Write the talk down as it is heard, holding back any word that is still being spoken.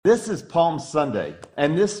This is Palm Sunday,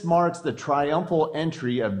 and this marks the triumphal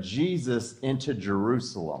entry of Jesus into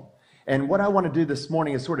Jerusalem. And what I want to do this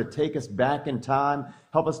morning is sort of take us back in time,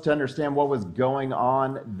 help us to understand what was going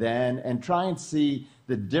on then, and try and see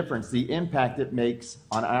the difference, the impact it makes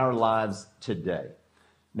on our lives today.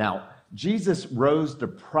 Now, Jesus rose to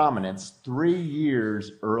prominence 3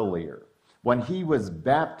 years earlier, when he was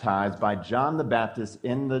baptized by John the Baptist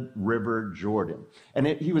in the river Jordan. And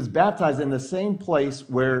he was baptized in the same place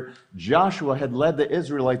where Joshua had led the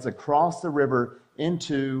Israelites across the river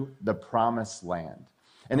into the promised land.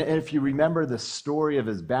 And if you remember the story of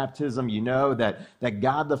his baptism, you know that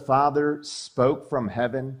God the Father spoke from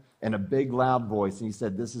heaven in a big loud voice, and he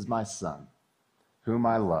said, "This is my Son, whom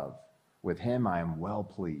I love. With him I am well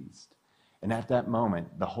pleased." And at that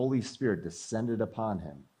moment, the Holy Spirit descended upon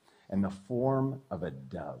him in the form of a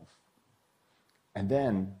dove. And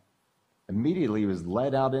then immediately he was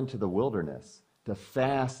led out into the wilderness to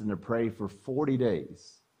fast and to pray for 40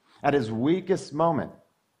 days. At his weakest moment,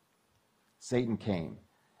 Satan came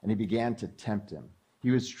and he began to tempt him. He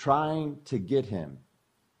was trying to get him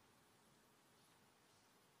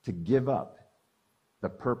to give up the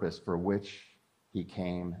purpose for which he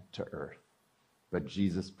came to earth. But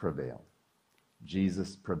Jesus prevailed.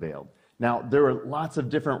 Jesus prevailed. Now, there were lots of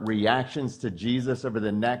different reactions to Jesus over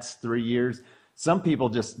the next 3 years. Some people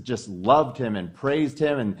just loved him and praised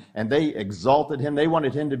him, and they exalted him. They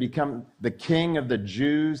wanted him to become the king of the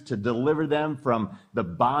Jews, to deliver them from the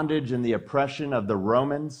bondage and the oppression of the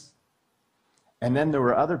Romans. And then there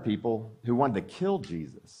were other people who wanted to kill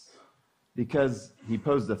Jesus because he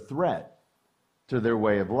posed a threat to their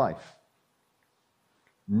way of life.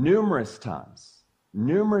 Numerous times,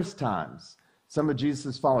 some of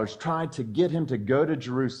Jesus' followers tried to get him to go to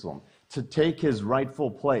Jerusalem to take his rightful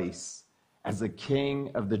place as the king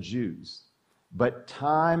of the Jews. But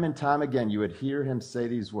time and time again, you would hear him say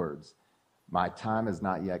these words, "My time has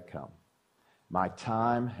not yet come. My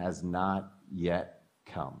time has not yet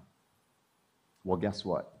come." Well, guess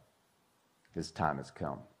what? His time has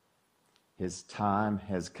come. His time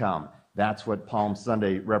has come. That's what Palm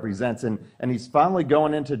Sunday represents. And he's finally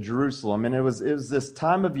going into Jerusalem. And it was this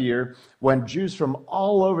time of year when Jews from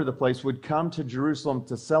all over the place would come to Jerusalem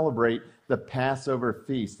to celebrate the Passover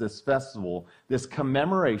feast, this festival, this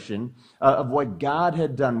commemoration of what God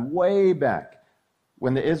had done way back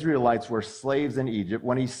when the Israelites were slaves in Egypt,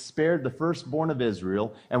 when he spared the firstborn of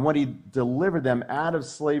Israel, and when he delivered them out of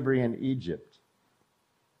slavery in Egypt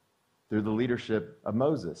through the leadership of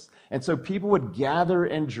Moses. And so people would gather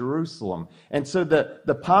in Jerusalem. And so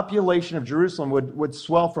the population of Jerusalem would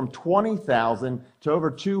swell from 20,000 to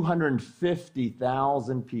over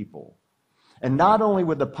 250,000 people. And not only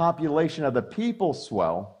would the population of the people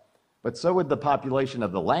swell, but so would the population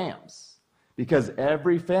of the lambs, because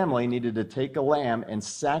every family needed to take a lamb and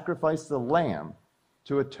sacrifice the lamb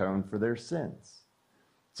to atone for their sins.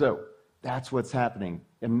 So that's what's happening.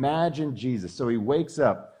 Imagine Jesus. So he wakes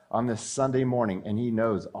up on this Sunday morning, and he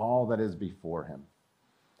knows all that is before him.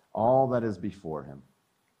 All that is before him.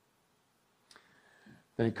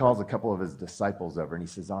 Then he calls a couple of his disciples over, and he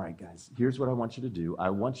says, "All right, guys, here's what I want you to do. I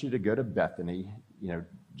want you to go to Bethany,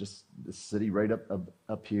 just the city right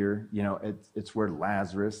up here. It's where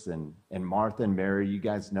Lazarus and Martha and Mary, you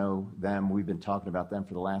guys know them. We've been talking about them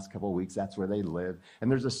for the last couple of weeks. That's where they live.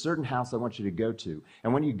 And there's a certain house I want you to go to.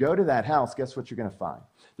 And when you go to that house, guess what you're going to find?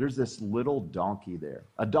 There's this little donkey there,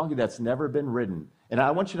 a donkey that's never been ridden. And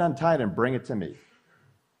I want you to untie it and bring it to me."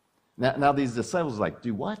 Now these disciples are like,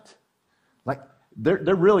 "Do what?" Like,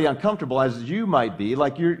 they're really uncomfortable, as you might be.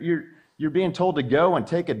 Like, you're being told to go and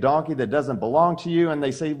take a donkey that doesn't belong to you. And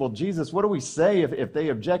they say, "Well, Jesus, what do we say if they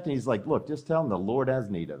object?" And he's like, "Look, just tell them the Lord has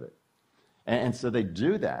need of it." And so they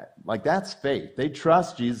do that. Like, that's faith. They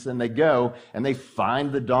trust Jesus, and they go, and they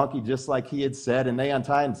find the donkey just like he had said, and they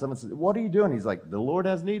untie it, and someone says, "What are you doing?" He's like, "The Lord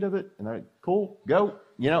has need of it." And they're like, "Cool, go."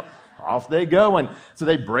 Off they go. And so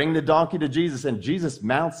they bring the donkey to Jesus, and Jesus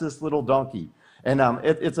mounts this little donkey. And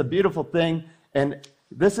it's a beautiful thing, and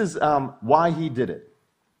this is why he did it.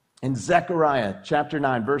 In Zechariah chapter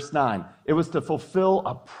 9, verse 9, it was to fulfill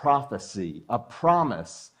a prophecy, a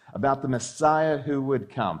promise about the Messiah who would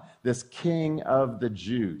come, this King of the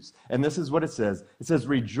Jews. And this is what it says. It says,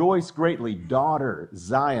 "Rejoice greatly, daughter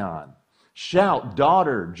Zion. Shout,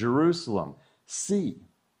 daughter Jerusalem. See,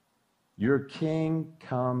 your king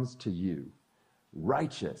comes to you,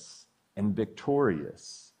 righteous and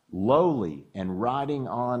victorious, lowly and riding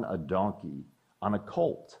on a donkey, on a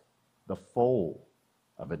colt, the foal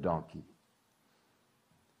of a donkey."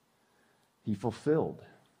 He fulfilled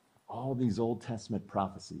all these Old Testament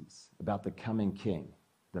prophecies about the coming king,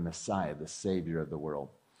 the Messiah, the Savior of the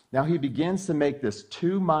world. Now he begins to make this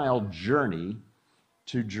 2-mile journey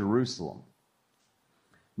to Jerusalem.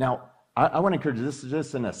 Now, I want to encourage you, this is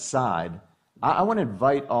just an aside. I want to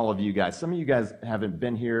invite all of you guys. Some of you guys haven't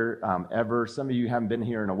been here ever. Some of you haven't been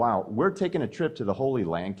here in a while. We're taking a trip to the Holy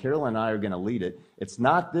Land. Carol and I are going to lead it. It's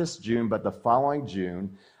not this June, but the following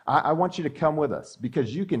June. I want you to come with us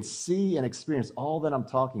because you can see and experience all that I'm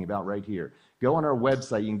talking about right here. Go on our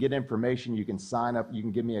website. You can get information. You can sign up. You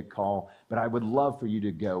can give me a call. But I would love for you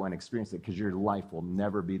to go and experience it because your life will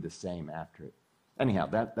never be the same after it. Anyhow,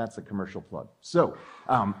 that's a commercial plug. So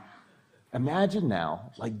imagine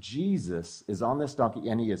now, like Jesus is on this donkey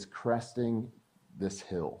and he is cresting this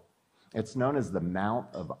hill. It's known as the Mount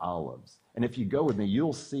of Olives. And if you go with me,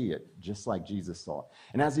 you'll see it just like Jesus saw it.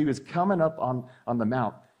 And as he was coming up on the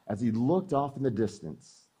mount, as he looked off in the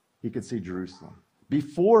distance, he could see Jerusalem.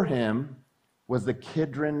 Before him was the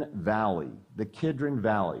Kidron Valley, the Kidron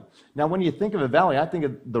Valley. Now, when you think of a valley, I think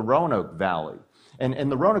of the Roanoke Valley.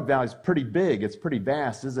 And the Roanoke Valley is pretty big. It's pretty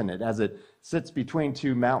vast, isn't it, as it sits between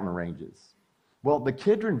two mountain ranges. Well, the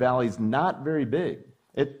Kidron Valley is not very big.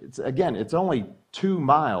 It's only 2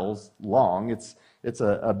 miles long. It's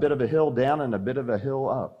a bit of a hill down and a bit of a hill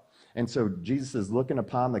up. And so Jesus is looking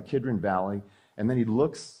upon the Kidron Valley, and then he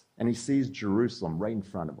looks and he sees Jerusalem right in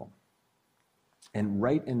front of him. And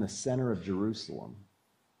right in the center of Jerusalem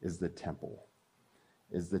is the temple,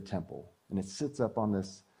 And it sits up on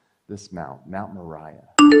this mount, Mount Moriah.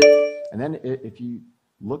 And then if you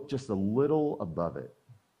look just a little above it,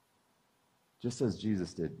 just as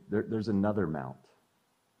Jesus did, there's another mount.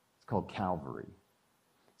 It's called Calvary.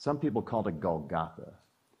 Some people called it Golgotha,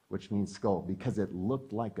 which means skull, because it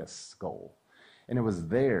looked like a skull. And it was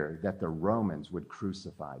there that the Romans would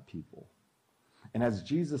crucify people. And as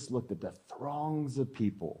Jesus looked at the throngs of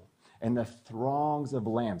people and the throngs of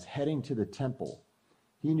lambs heading to the temple,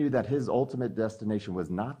 he knew that his ultimate destination was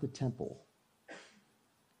not the temple.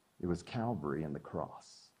 It was Calvary and the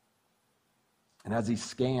cross. And as he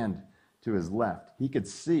scanned to his left, he could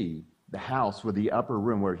see the house with the upper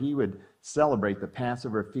room where he would celebrate the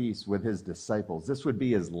Passover feast with his disciples. This would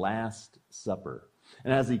be his last supper.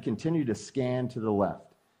 And as he continued to scan to the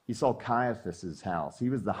left, he saw Caiaphas' house. He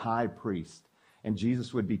was the high priest, and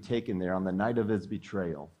Jesus would be taken there on the night of his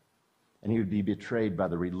betrayal, and he would be betrayed by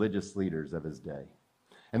the religious leaders of his day.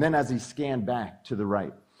 And then as he scanned back to the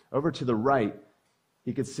right, over to the right,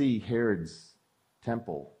 he could see Herod's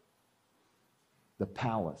temple, the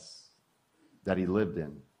palace that he lived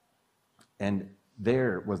in. And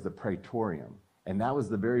there was the Praetorium. And that was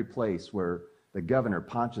the very place where the governor,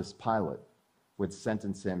 Pontius Pilate, would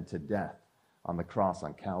sentence him to death on the cross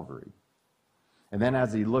on Calvary. And then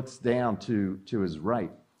as he looks down to his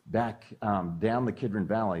right, back down the Kidron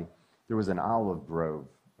Valley, there was an olive grove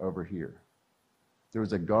over here. There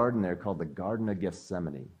was a garden there called the Garden of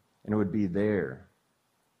Gethsemane. And it would be there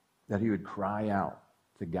that he would cry out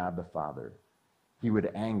to God the Father. He would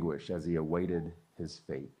anguish as he awaited his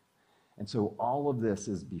fate. And so all of this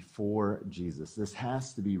is before Jesus. This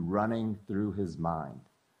has to be running through his mind.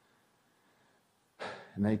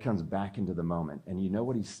 And then he comes back into the moment. And you know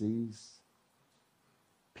what he sees?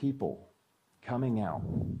 People coming out,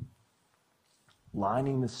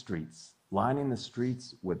 lining the streets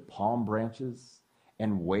with palm branches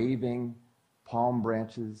and waving palm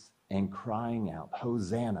branches and crying out,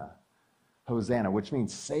 Hosanna, Hosanna, which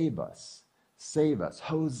means save us,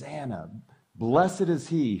 Hosanna. Blessed is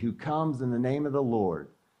he who comes in the name of the Lord.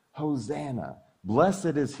 Hosanna.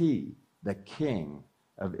 Blessed is he, the King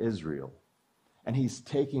of Israel. And he's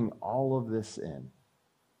taking all of this in.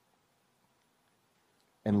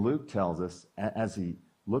 And Luke tells us, as he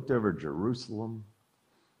looked over Jerusalem,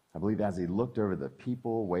 I believe as he looked over the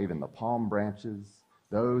people waving the palm branches,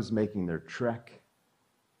 those making their trek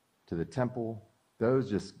to the temple, those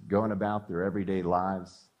just going about their everyday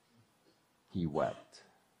lives, he wept.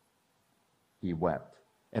 He wept.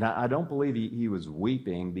 And I don't believe he was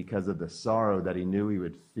weeping because of the sorrow that he knew he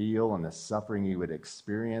would feel and the suffering he would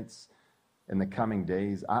experience in the coming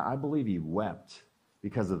days. I believe he wept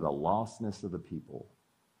because of the lostness of the people.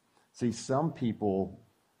 See, some people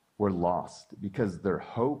were lost because their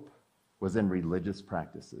hope was in religious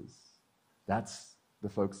practices. That's the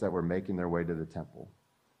folks that were making their way to the temple.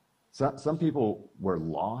 Some people were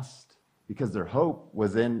lost because their hope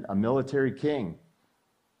was in a military king.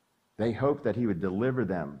 They hoped that he would deliver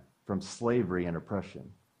them from slavery and oppression.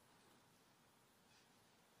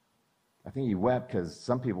 I think he wept because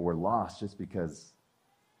some people were lost just because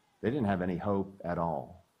they didn't have any hope at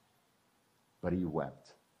all. But he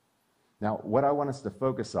wept. Now, what I want us to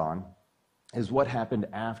focus on is what happened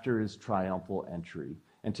after his triumphal entry.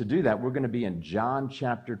 And to do that, we're going to be in John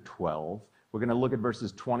chapter 12. We're going to look at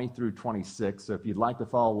verses 20 through 26. So if you'd like to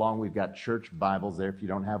follow along, we've got church Bibles there. If you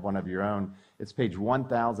don't have one of your own, it's page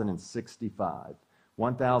 1065.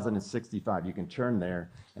 1065. You can turn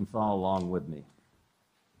there and follow along with me.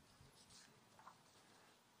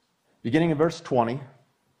 Beginning in verse 20.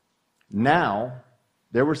 Now,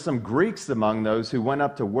 there were some Greeks among those who went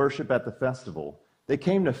up to worship at the festival. They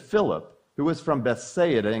came to Philip, who was from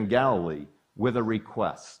Bethsaida in Galilee, with a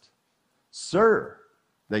request. Sir,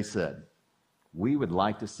 they said, we would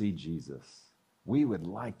like to see Jesus. We would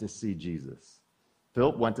like to see Jesus.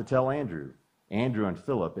 Philip went to tell Andrew. Andrew and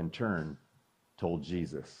Philip, in turn, told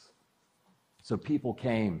Jesus. So people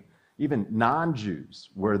came, even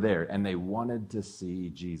non-Jews were there, and they wanted to see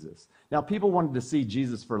Jesus. Now, people wanted to see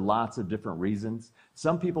Jesus for lots of different reasons.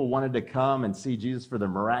 Some people wanted to come and see Jesus for the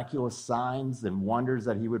miraculous signs and wonders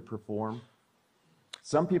that he would perform.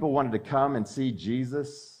 Some people wanted to come and see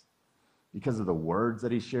Jesus because of the words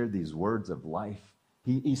that he shared, these words of life.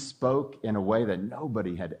 He spoke in a way that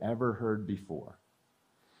nobody had ever heard before.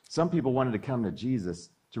 Some people wanted to come to Jesus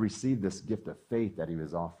to receive this gift of faith that he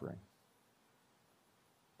was offering.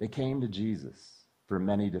 They came to Jesus for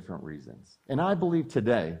many different reasons. And I believe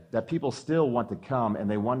today that people still want to come and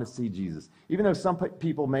they want to see Jesus. Even though some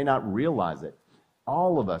people may not realize it,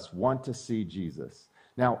 all of us want to see Jesus.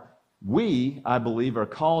 Now, we, I believe, are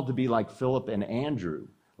called to be like Philip and Andrew.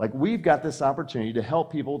 Like, we've got this opportunity to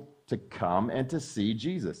help people to come and to see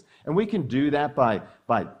Jesus. And we can do that by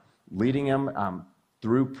leading them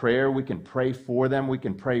through prayer. We can pray for them. We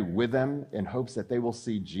can pray with them in hopes that they will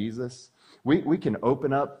see Jesus. We can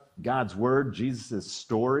open up God's word, Jesus'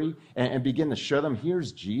 story, and begin to show them,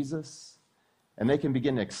 here's Jesus. And they can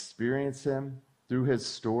begin to experience him through his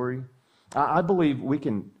story. I believe we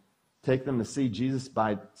can take them to see Jesus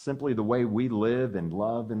by simply the way we live and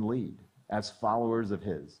love and lead as followers of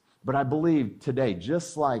his. But I believe today,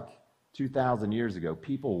 just like 2,000 years ago,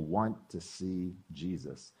 people want to see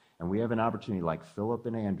Jesus. And we have an opportunity like Philip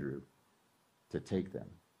and Andrew to take them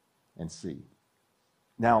and see.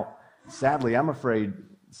 Now, sadly, I'm afraid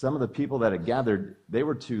some of the people that had gathered, they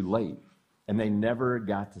were too late, and they never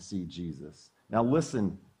got to see Jesus. Now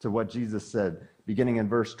listen to what Jesus said, beginning in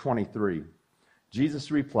verse 23. Jesus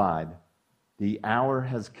replied, "The hour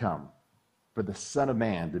has come for the Son of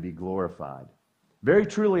Man to be glorified. Very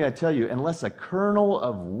truly, I tell you, unless a kernel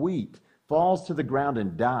of wheat falls to the ground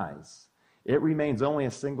and dies, it remains only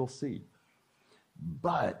a single seed.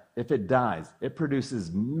 But if it dies, it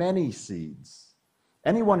produces many seeds.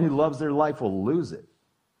 Anyone who loves their life will lose it,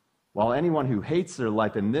 while anyone who hates their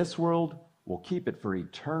life in this world will keep it for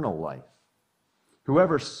eternal life.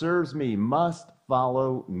 Whoever serves me must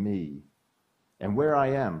follow me, and where I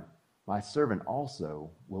am, my servant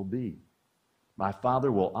also will be. My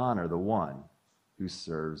Father will honor the one who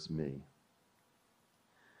serves me."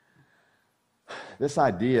 This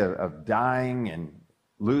idea of dying and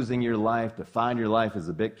losing your life, to find your life, is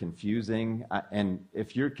a bit confusing. And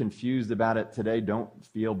if you're confused about it today, don't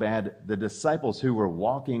feel bad. The disciples who were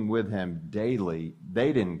walking with him daily,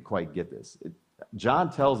 they didn't quite get this. John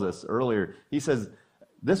tells us earlier, he says,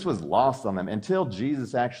 this was lost on them. Until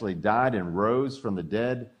Jesus actually died and rose from the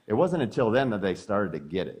dead, it wasn't until then that they started to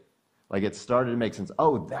get it. Like, it started to make sense.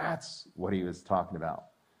 Oh, that's what he was talking about.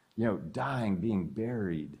 You know, dying, being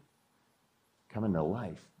buried, coming to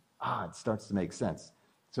life. It starts to make sense.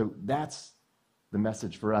 So that's the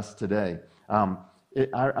message for us today.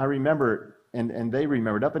 I remember, and they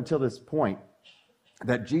remembered up until this point,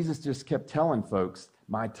 that Jesus just kept telling folks,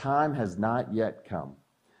 my time has not yet come.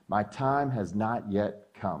 My time has not yet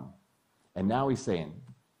come. And now he's saying,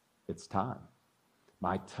 it's time.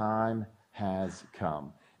 My time has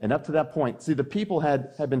come. And up to that point, see, the people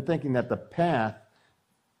had been thinking that the path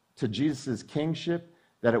to Jesus' kingship,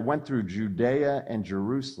 that it went through Judea and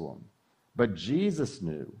Jerusalem. But Jesus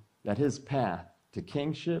knew that his path to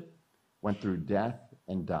kingship went through death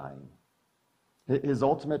and dying. His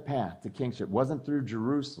ultimate path to kingship wasn't through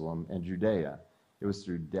Jerusalem and Judea. It was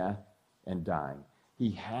through death and dying. He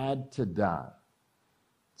had to die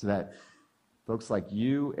so that folks like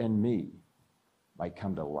you and me might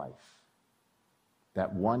come to life.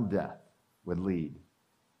 That one death would lead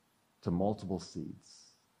to multiple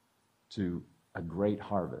seeds, to a great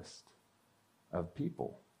harvest of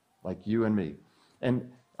people like you and me. And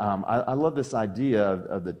I love this idea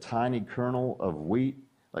of the tiny kernel of wheat.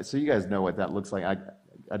 Like, so you guys know what that looks like. I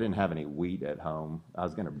didn't have any wheat at home. I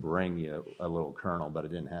was going to bring you a little kernel, but I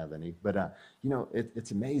didn't have any. But, you know,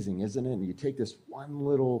 it's amazing, isn't it? And you take this one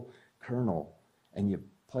little kernel and you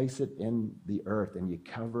place it in the earth and you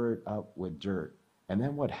cover it up with dirt. And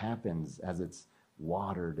then what happens as it's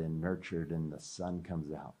watered and nurtured and the sun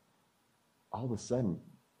comes out? All of a sudden,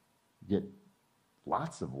 you get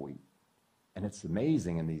lots of wheat. And it's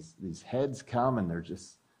amazing. And these heads come, and there's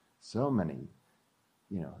just so many,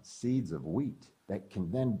 seeds of wheat that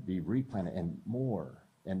can then be replanted, and more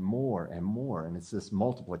and more and more. And it's this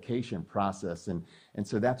multiplication process. And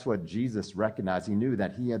so that's what Jesus recognized. He knew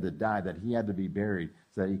that he had to die, that he had to be buried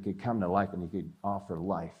so that he could come to life and he could offer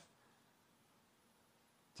life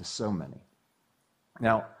to so many.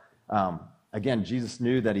 Now, again, Jesus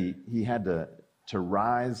knew that he had to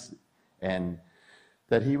rise, and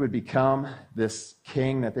that he would become this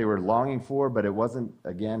king that they were longing for, but it wasn't,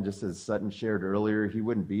 again, just as Sutton shared earlier, he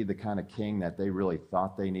wouldn't be the kind of king that they really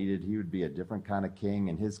thought they needed. He would be a different kind of king,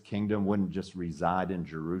 and his kingdom wouldn't just reside in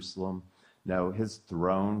Jerusalem. No, his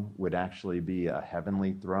throne would actually be a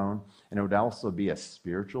heavenly throne, and it would also be a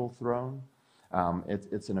spiritual throne.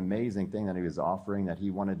 It's an amazing thing that he was offering, that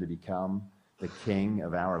he wanted to become the king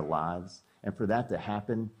of our lives. And for that to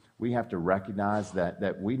happen, we have to recognize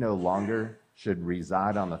that we no longer should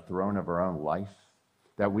reside on the throne of our own life,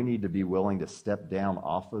 that we need to be willing to step down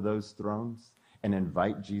off of those thrones and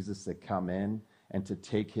invite Jesus to come in and to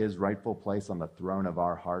take his rightful place on the throne of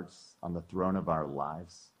our hearts, on the throne of our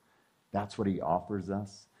lives. That's what he offers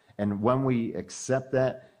us. And when we accept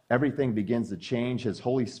that, everything begins to change. His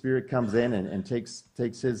Holy Spirit comes in and takes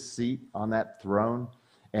his seat on that throne,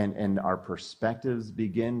 and our perspectives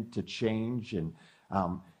begin to change. And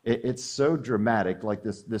it's so dramatic, like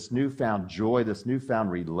this newfound joy, this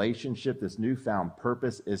newfound relationship, this newfound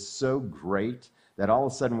purpose is so great that all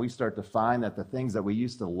of a sudden we start to find that the things that we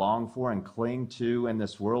used to long for and cling to in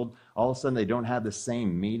this world, all of a sudden they don't have the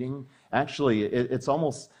same meaning. Actually, it's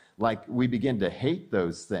almost like we begin to hate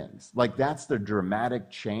those things. Like that's the dramatic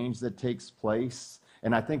change that takes place.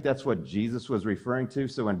 And I think that's what Jesus was referring to.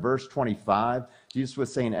 So in verse 25, Jesus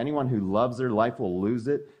was saying, anyone who loves their life will lose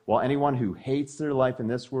it, while anyone who hates their life in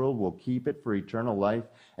this world will keep it for eternal life.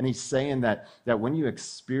 And he's saying that when you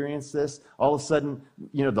experience this, all of a sudden,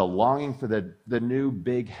 the longing for the new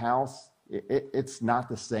big house, it's not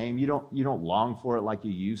the same. You don't long for it like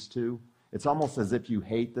you used to. It's almost as if you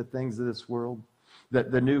hate the things of this world.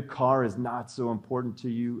 That the new car is not so important to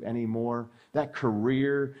you anymore. That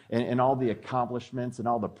career and all the accomplishments and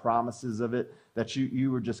all the promises of it that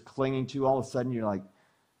you were just clinging to, all of a sudden you're like,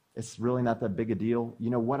 it's really not that big a deal.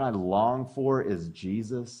 What I long for is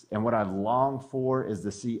Jesus. And what I long for is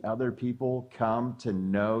to see other people come to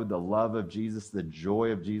know the love of Jesus, the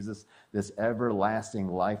joy of Jesus, this everlasting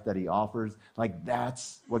life that he offers. Like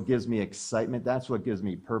that's what gives me excitement. That's what gives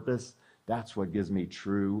me purpose. That's what gives me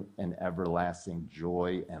true and everlasting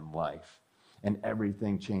joy and life. And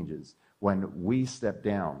everything changes when we step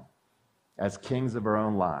down as kings of our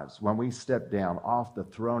own lives, when we step down off the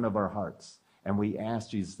throne of our hearts and we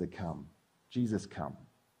ask Jesus to come. Jesus, come.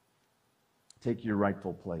 Take your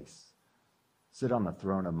rightful place. Sit on the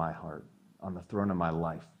throne of my heart, on the throne of my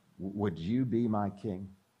life. Would you be my king?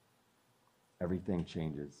 Everything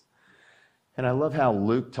changes. And I love how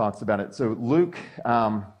Luke talks about it. So Luke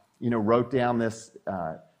wrote down this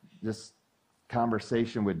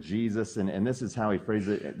conversation with Jesus, and this is how he phrased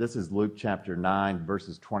it. This is Luke chapter 9,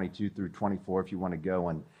 verses 22 through 24, if you want to go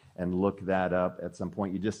and look that up at some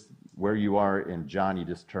point. Where you are in John, you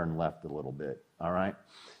just turn left a little bit, all right?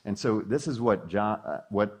 And so this is what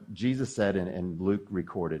Jesus said and Luke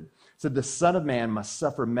recorded. It said, the Son of Man must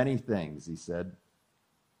suffer many things, he said.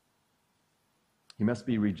 He must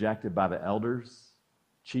be rejected by the elders,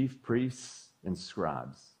 chief priests, and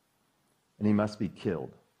scribes. And he must be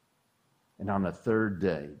killed, and on the third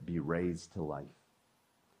day be raised to life.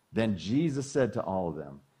 Then Jesus said to all of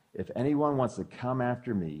them, if anyone wants to come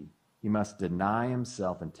after me, he must deny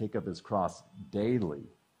himself and take up his cross daily,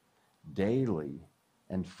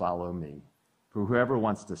 and follow me. For whoever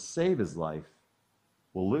wants to save his life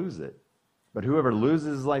will lose it, but whoever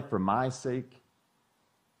loses his life for my sake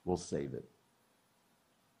will save it.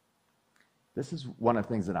 This is one of the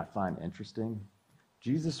things that I find interesting.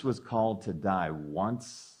 Jesus was called to die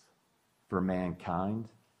once for mankind,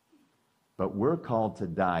 but we're called to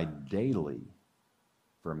die daily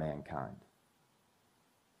for mankind.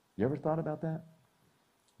 You ever thought about that?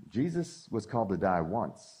 Jesus was called to die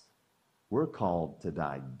once. We're called to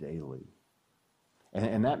die daily.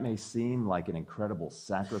 And that may seem like an incredible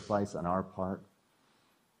sacrifice on our part.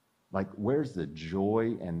 Like, where's the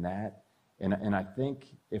joy in that? And I think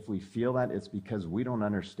if we feel that, it's because we don't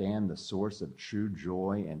understand the source of true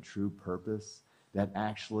joy and true purpose, that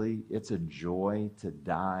actually it's a joy to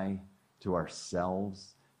die to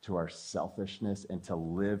ourselves, to our selfishness, and to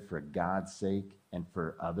live for God's sake and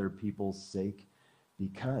for other people's sake.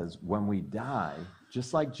 Because when we die,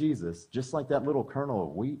 just like Jesus, just like that little kernel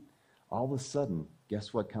of wheat, all of a sudden,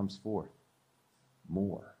 guess what comes forth?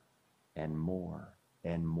 More and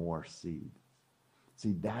more seed.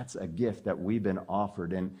 See, that's a gift that we've been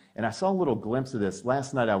offered. And I saw a little glimpse of this.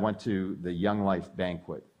 Last night I went to the Young Life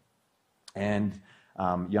banquet. And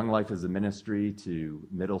Young Life is a ministry to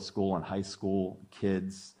middle school and high school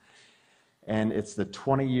kids. And it's the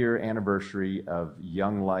 20-year anniversary of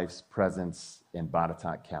Young Life's presence in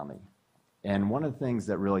Botetourt County. And one of the things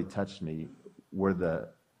that really touched me were the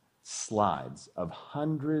slides of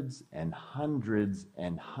hundreds and hundreds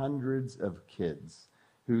and hundreds of kids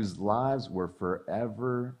whose lives were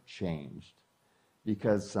forever changed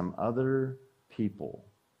because some other people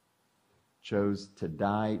chose to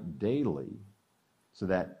die daily so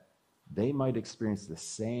that they might experience the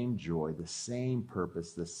same joy, the same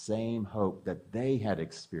purpose, the same hope that they had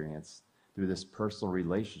experienced through this personal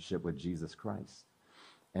relationship with Jesus Christ.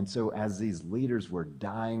 And so as these leaders were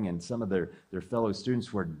dying and some of their fellow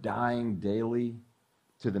students were dying daily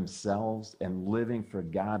to themselves and living for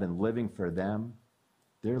God and living for them,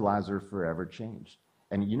 their lives were forever changed.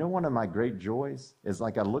 And you know, one of my great joys is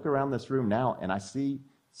like I look around this room now and I see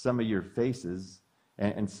some of your faces,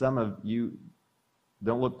 and some of you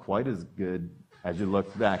don't look quite as good as you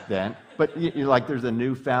looked back then. But you're like, there's a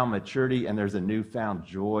newfound maturity and there's a newfound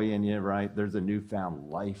joy in you, right? There's a newfound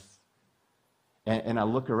life. And I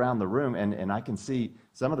look around the room and I can see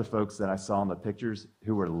some of the folks that I saw in the pictures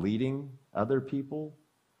who were leading other people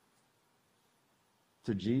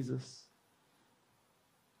to Jesus.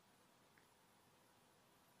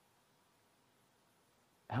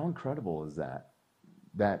 How incredible is that?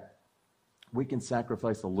 That we can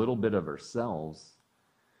sacrifice a little bit of ourselves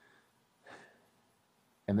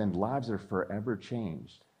and then lives are forever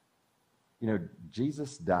changed. You know,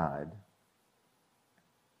 Jesus died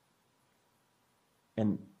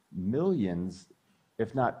and millions,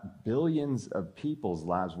 if not billions of people's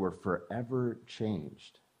lives were forever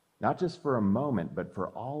changed. Not just for a moment, but for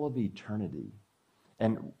all of eternity.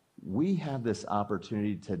 And we have this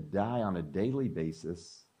opportunity to die on a daily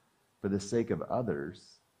basis for the sake of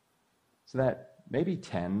others, so that maybe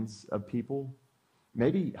tens of people,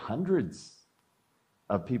 maybe hundreds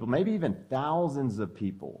of people, maybe even thousands of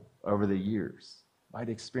people over the years might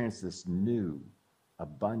experience this new,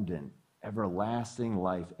 abundant, everlasting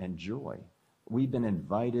life and joy. We've been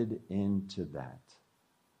invited into that.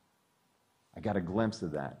 I got a glimpse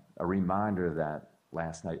of that, a reminder of that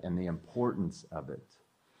last night and the importance of it.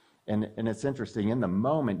 And it's interesting, in the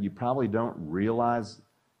moment, you probably don't realize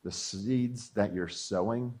the seeds that you're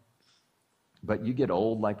sowing, but you get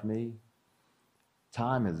old like me.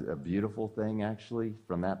 Time is a beautiful thing, actually,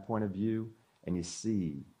 from that point of view, and you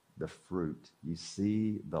see the fruit. You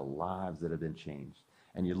see the lives that have been changed.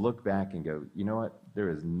 And you look back and go, you know what? There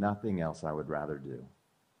is nothing else I would rather do.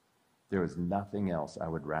 There is nothing else I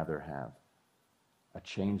would rather have. A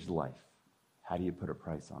changed life. How do you put a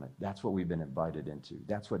price on it? That's what we've been invited into.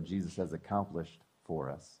 That's what Jesus has accomplished for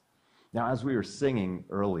us. Now, as we were singing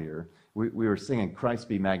earlier, we were singing Christ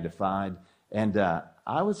Be Magnified, and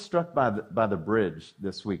I was struck by the bridge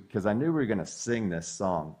this week because I knew we were going to sing this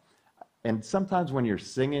song. And sometimes when you're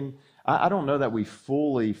singing, I don't know that we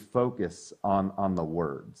fully focus on the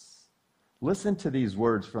words. Listen to these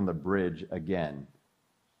words from the bridge again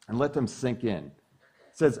and let them sink in.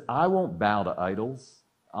 It says, I won't bow to idols.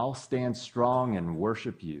 I'll stand strong and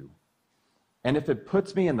worship you. And if it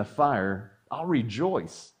puts me in the fire, I'll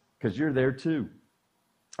rejoice because you're there too.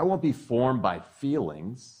 I won't be formed by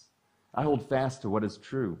feelings. I hold fast to what is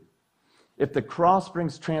true. If the cross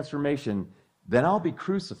brings transformation, then I'll be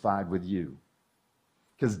crucified with you.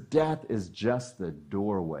 Because death is just the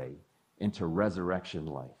doorway into resurrection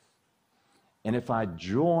life. And if I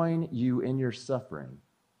join you in your suffering,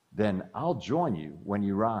 then I'll join you when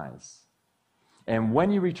you rise. And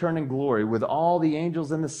when you return in glory with all the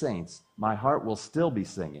angels and the saints, my heart will still be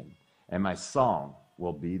singing, and my song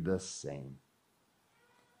will be the same.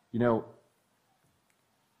 You know,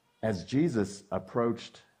 as Jesus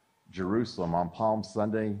approached Jerusalem on Palm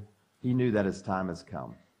Sunday, he knew that his time has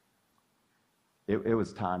come. It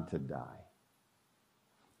was time to die.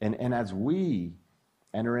 And as we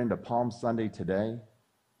enter into Palm Sunday today,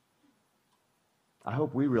 I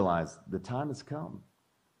hope we realize the time has come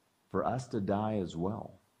for us to die as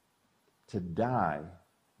well. To die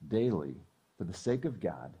daily for the sake of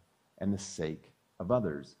God and the sake of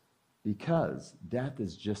others. Because death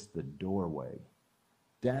is just the doorway.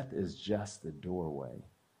 Death is just the doorway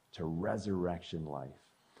to resurrection life.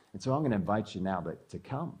 And so I'm going to invite you now to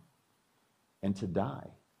come and to die.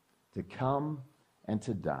 To come and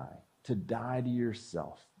to die to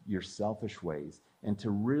yourself, your selfish ways, and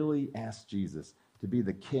to really ask Jesus to be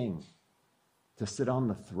the king, to sit on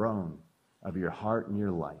the throne of your heart and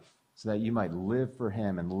your life so that you might live for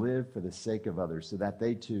him and live for the sake of others, so that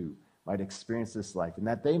they too might experience this life and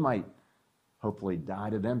that they might hopefully die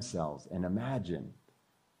to themselves and imagine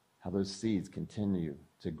how those seeds continue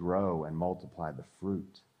to grow and multiply the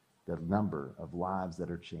fruit, the number of lives that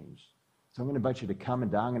are changed. So I'm going to invite you to come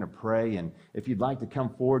and I'm going to pray. And if you'd like to come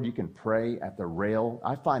forward, you can pray at the rail.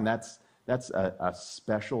 I find that's a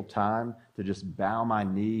special time to just bow my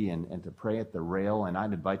knee and to pray at the rail. And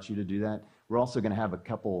I'd invite you to do that. We're also going to have a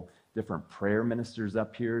couple different prayer ministers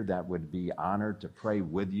up here that would be honored to pray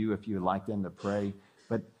with you if you would like them to pray.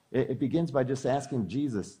 But it begins by just asking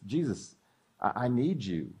Jesus, I need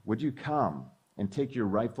you. Would you come and take your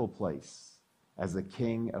rightful place as the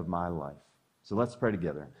King of my life? So let's pray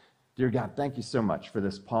together. Dear God, thank you so much for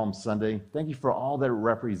this Palm Sunday. Thank you for all that it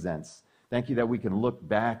represents. Thank you that we can look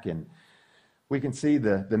back and we can see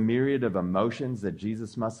the myriad of emotions that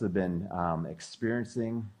Jesus must have been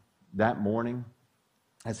experiencing that morning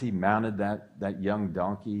as he mounted that young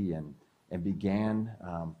donkey and began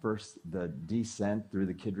first the descent through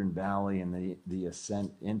the Kidron Valley and the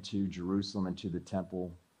ascent into Jerusalem, into the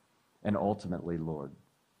temple, and ultimately, Lord,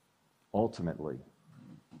 to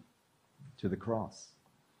the cross.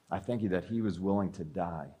 I thank you that he was willing to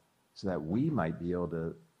die so that we might be able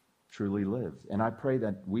to truly live. And I pray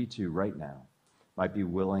that we too right now might be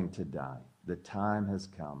willing to die. The time has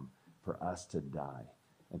come for us to die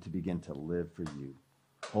and to begin to live for you.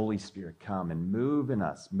 Holy Spirit, come and move in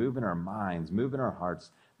us, move in our minds, move in our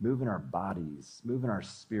hearts, move in our bodies, move in our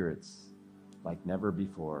spirits like never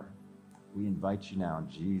before. We invite you now in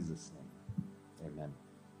Jesus' name. Amen.